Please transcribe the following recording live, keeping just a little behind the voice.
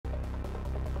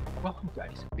Welcome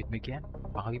guys, with me again,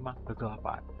 Panglima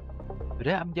Kegelapan.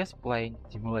 Today I'm just playing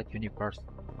Simulate Universe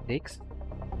 6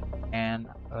 and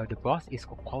the boss is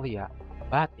Cocolia.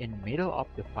 But in middle of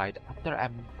the fight, after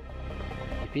I'm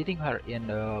defeating her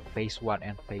in phase 1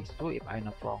 and phase 2 if I'm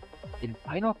not wrong, in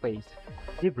final phase,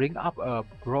 they bring up a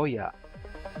Bronya.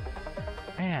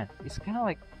 Man, it's kinda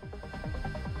like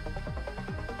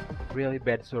really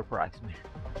bad surprise man.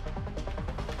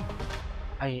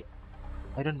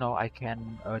 I don't know I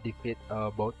can defeat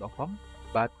both of them,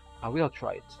 but I will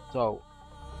try it. So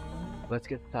let's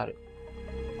get started.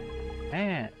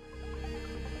 Man,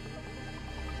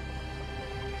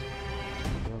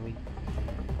 really?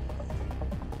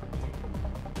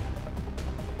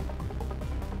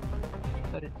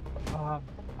 Started.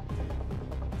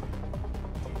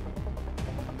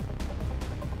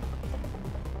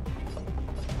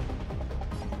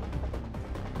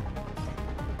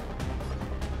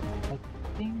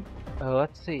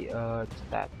 Let's see,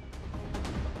 stat.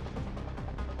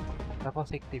 Level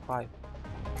 65.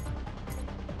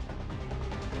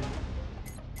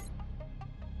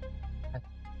 I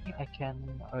think I can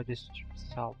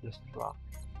self-destruct.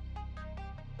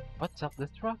 What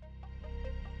self-destruct?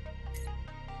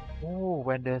 Oh,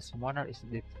 when the summoner is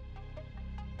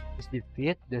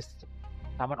defeated, the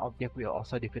summon object will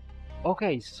also defeat.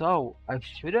 Okay, so I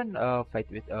shouldn't fight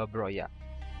with Bronya.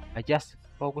 I just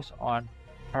focus on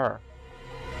her.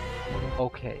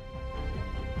 Okay,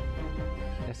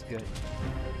 that's good.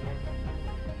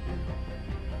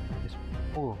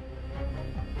 Oh,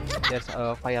 there's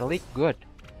a fire leak. Good.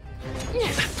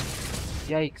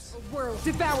 Yikes! A world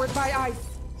devoured by ice.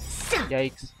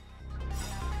 Yikes!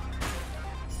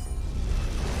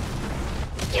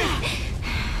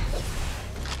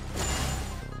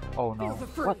 Oh no!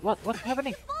 What's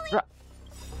happening?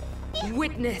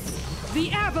 Witness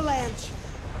the avalanche.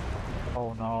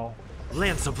 Oh no!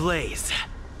 Lance ablaze!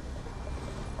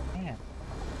 Man.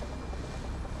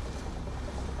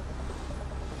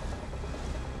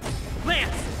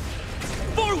 Lance!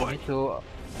 I Forward! need to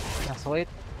cancel it.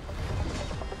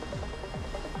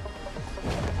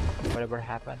 Whatever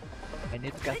happened, I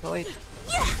need to cancel it.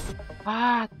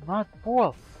 Ah, not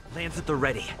full. Lance at the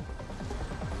ready.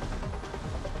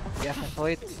 Yeah, cancel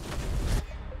it.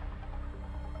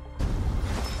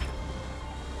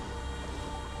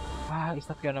 Ah, it's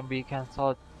not gonna be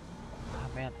cancelled. Ah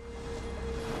man,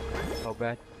 so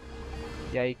bad.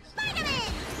 Yikes.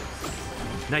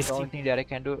 Nice The only team thing that I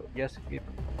can do just keep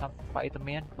some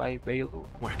Spider-Man by BAILU.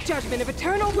 work. Judgment of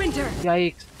eternal winter.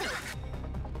 Yikes.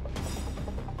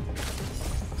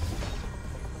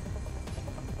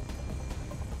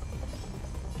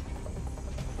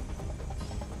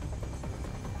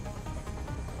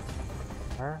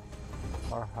 Her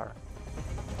or her?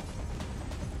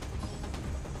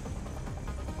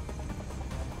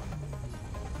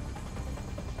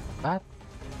 But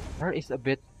her is a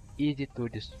bit easy to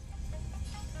just.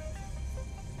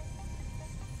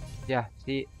 Yeah,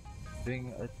 see,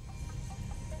 doing a.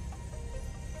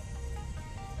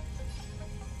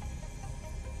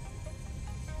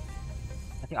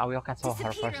 I think I will cancel her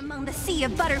Disappear first. among the sea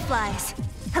of butterflies.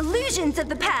 Illusions of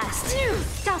the past.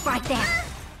 Stop right there.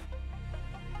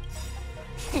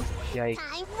 Yikes.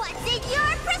 Time what's in your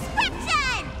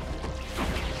prescription?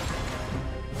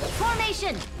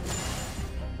 Formation.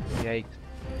 Yikes.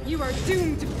 You are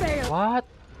doomed to fail. What?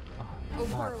 A Oh,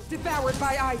 God. world devoured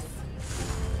by ice.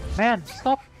 Man,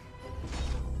 stop!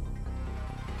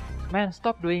 Man,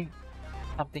 stop doing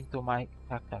something to my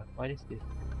character. What is this?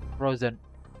 Frozen.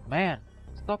 Man,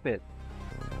 stop it.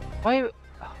 Why?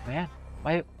 Oh, man,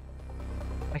 my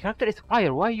character is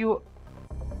fire. Why you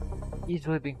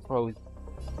easily being frozen?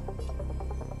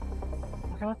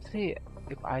 Okay, let's see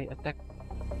if I attack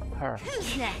her.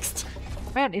 Who's next?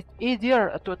 Man, it's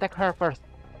easier to attack her first.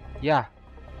 Yeah,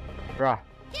 bruh.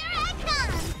 Here I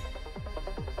come.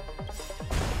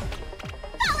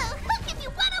 Follow Hook if you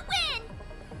want to win.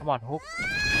 Come on, Hook.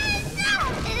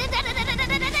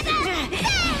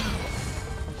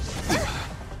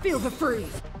 Feel the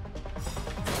freeze.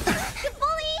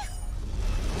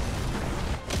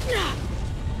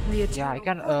 Yeah, I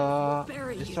can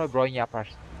destroy Bronya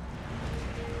first.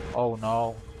 Oh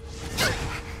no.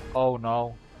 Oh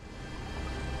no.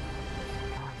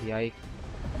 Yikes.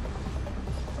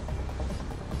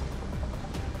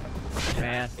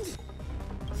 Man.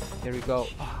 Here we go.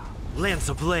 Lance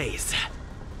ablaze!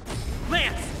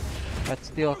 Lance! But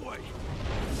still,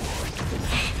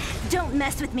 Don't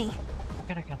mess with me. how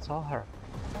can I cancel her?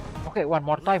 Okay, one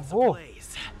more time. Lance Oh,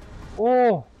 ablaze!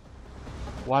 oh.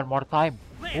 One more time.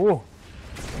 Oh,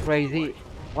 crazy.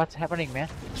 What's happening, man?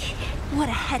 What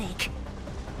a headache.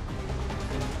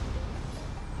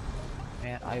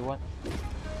 man. I want.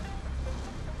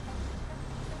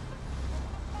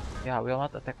 Yeah, I will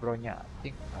not attack Bronya. I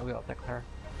think I will attack her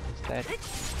instead.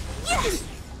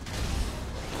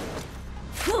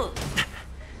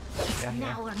 Yeah,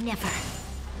 Now or never.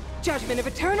 Judgment of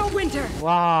eternal winter.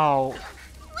 Wow.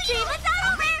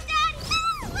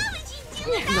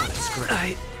 Not a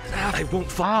scratch. I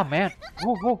won't fall. Ah, man.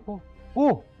 Whoa, whoa, whoa.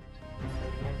 Whoa.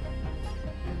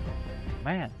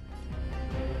 Man.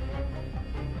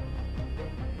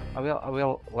 I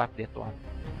will lap that one.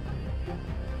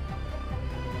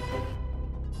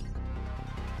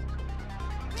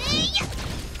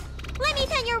 Let me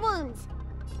tend your wounds.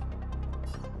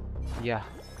 Yeah.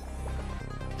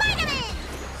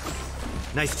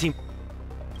 Nice team.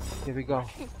 Here we go.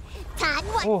 Todd,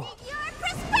 what's Oh. in your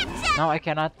prescription? Now I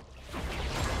cannot.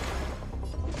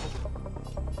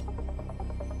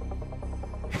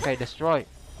 Okay, destroy.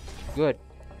 Good.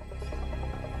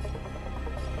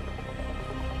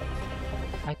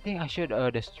 I think I should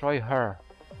destroy her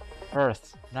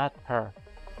first, not her.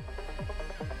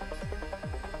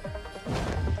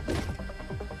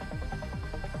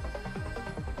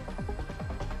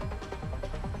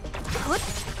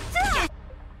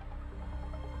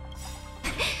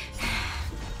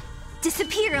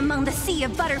 Disappear among the sea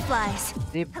of butterflies.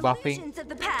 Deep buffing Illusions of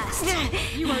the past.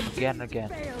 You are again, doomed again.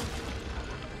 to fail.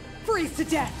 Freeze to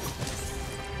death.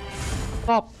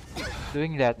 Stop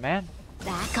doing that, man.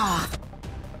 Back off.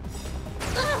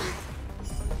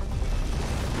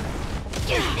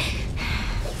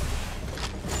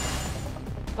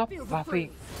 Stop Feel the buffing.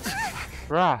 freeze.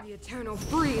 Bruh. The eternal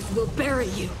freeze will bury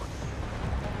you.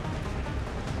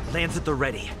 Lands at the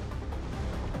ready.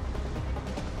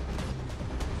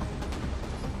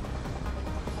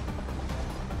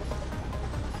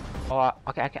 Oh,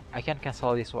 okay, I can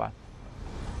cancel this one.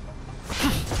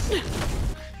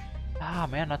 Ah,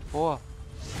 man, not four.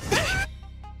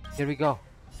 Here we go.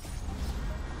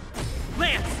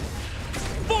 Lance!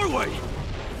 Forward!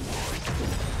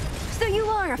 So you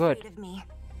are Good. afraid of me.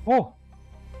 Oh,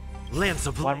 Lance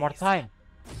ablaze. one more time.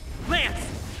 Lance!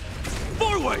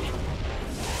 Forward!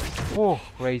 Oh,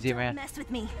 crazy, man. Mess with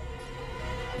me.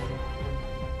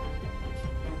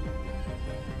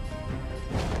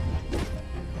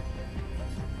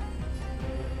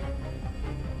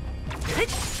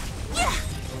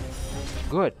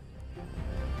 Good.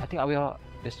 I think I will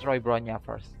destroy Bronya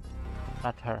first,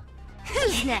 not her.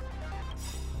 Who's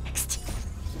next?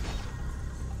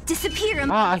 Disappear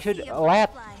among Ah, I the should sea of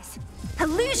let- butterflies.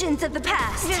 Illusions of the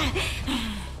past.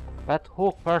 Let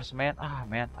hook first, man. Ah,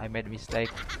 man, I made a mistake.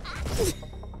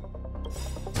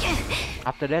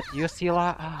 After that,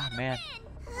 Yusila. Ah, man.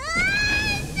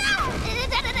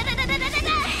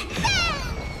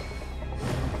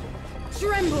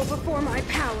 Tremble before my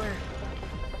power.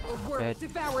 A world Dead.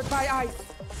 devoured by ice.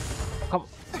 Come.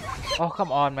 Oh,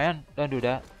 come on, man. Don't do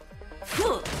that.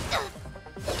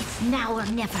 It's now or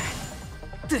never.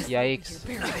 Yikes.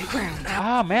 Bury the ground.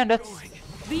 Ah, man, that's.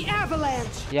 The avalanche.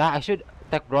 Yeah, I should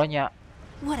attack Bronya.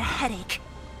 What a headache.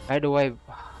 By the way,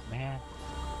 ah, man.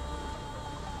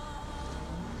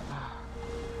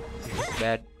 It's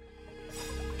bad.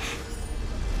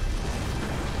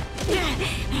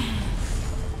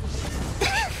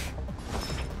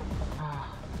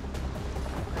 Ah,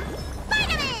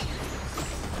 Vitamin!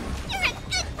 You're a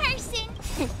good person.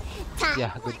 Time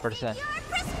yeah, good person. your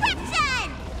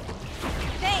prescription.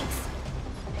 Thanks.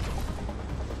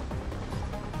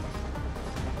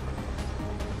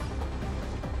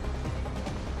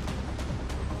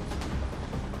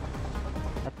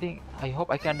 I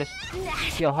hope I can just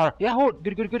kill her. Yeah, hold.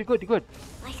 Good. Like that.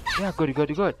 Yeah, good.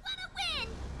 Gonna win.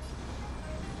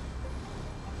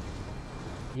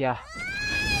 Yeah.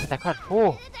 Attack her.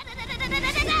 Oh,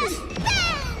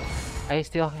 I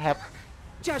still have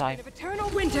Judgment time. of eternal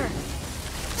winter.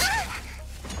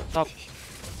 Stop.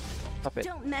 Stop it.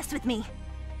 Don't mess with me.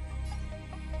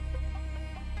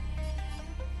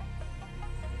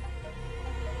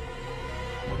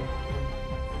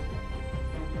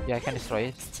 Yeah, I can destroy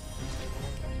it.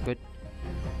 Good.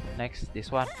 Next,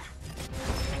 this one.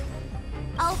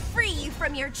 I'll free you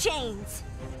from your chains.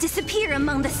 Disappear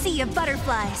among the sea of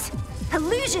butterflies.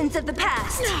 Illusions of the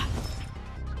past. Stay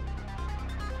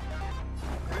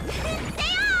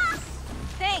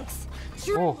off! Thanks.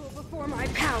 Tremble before my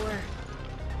power.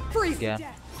 Freeze Yeah. to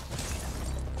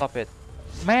death. Stop it.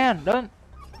 Man, don't.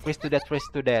 Freeze to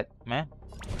that, man.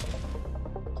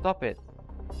 Stop it.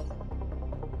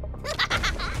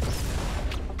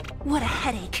 What a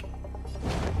headache.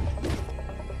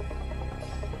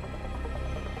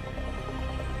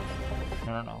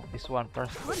 No. This one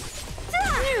first.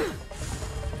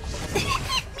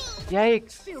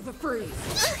 Yikes. Feel the freeze.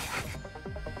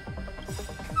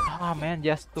 Ah man,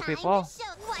 just two Time people. to show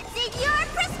what's in your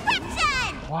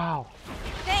prescription! Wow.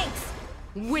 Thanks.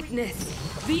 Witness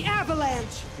the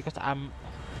avalanche! Because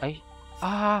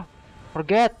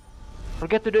forget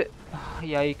to do.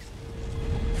 Yikes.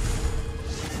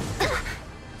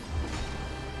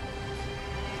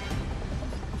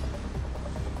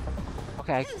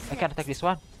 Okay, I can attack this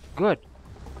one. Good.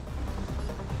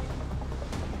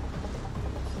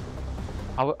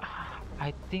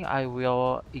 I think I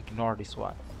will ignore this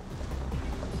one.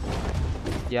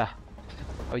 Yeah,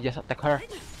 I'll just attack her.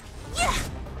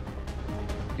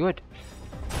 Good.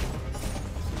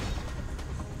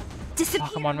 Disappear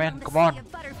Come on, man. among the Come on. sea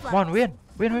of butterflies. Come on, win.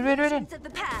 Win. Illusions of the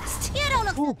past. You don't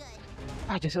look so Ooh.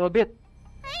 good. Just a little bit.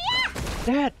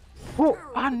 Dead. Oh,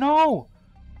 no.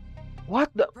 What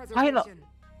the? I know.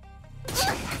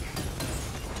 Preservation.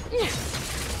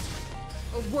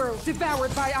 A world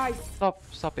devoured by ice.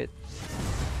 Stop it.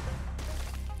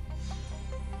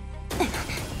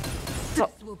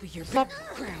 This will be your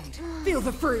background. Feel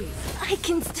the freeze. I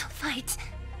can still fight.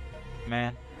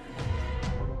 Man.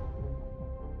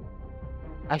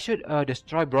 I should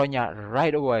destroy Bronya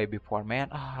right away before, man.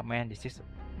 Man, this is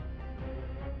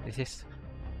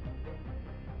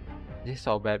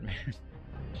so bad, man.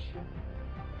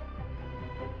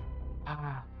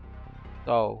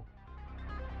 So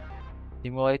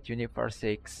simulate universe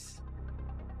 6.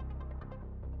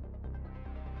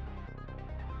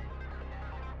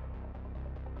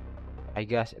 I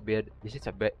guess this is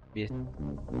a bit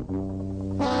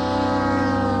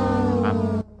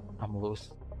I'm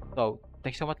loose. So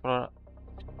thanks so much for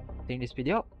seeing this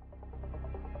video.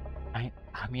 I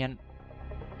mean,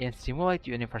 in simulate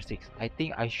universe 6, I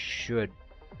think I should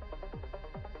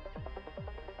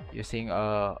using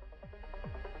a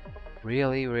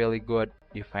really good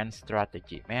defense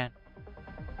strategy, man.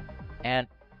 And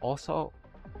also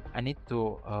I need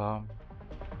to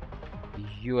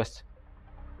use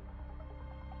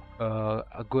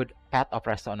a good path of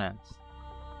resonance.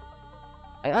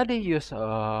 I already use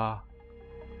Nanook,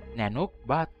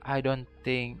 but I don't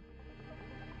think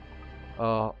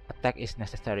attack is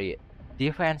necessary.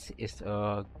 Defense is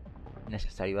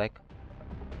necessary. Like,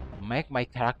 make my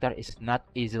character is not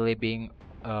easily being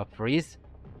freeze.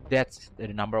 That's the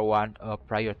number one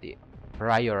priority.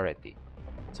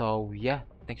 So yeah,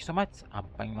 thank you so much. I'm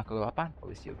Panglang Kagulapan. I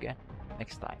will see you again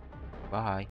next time. Bye.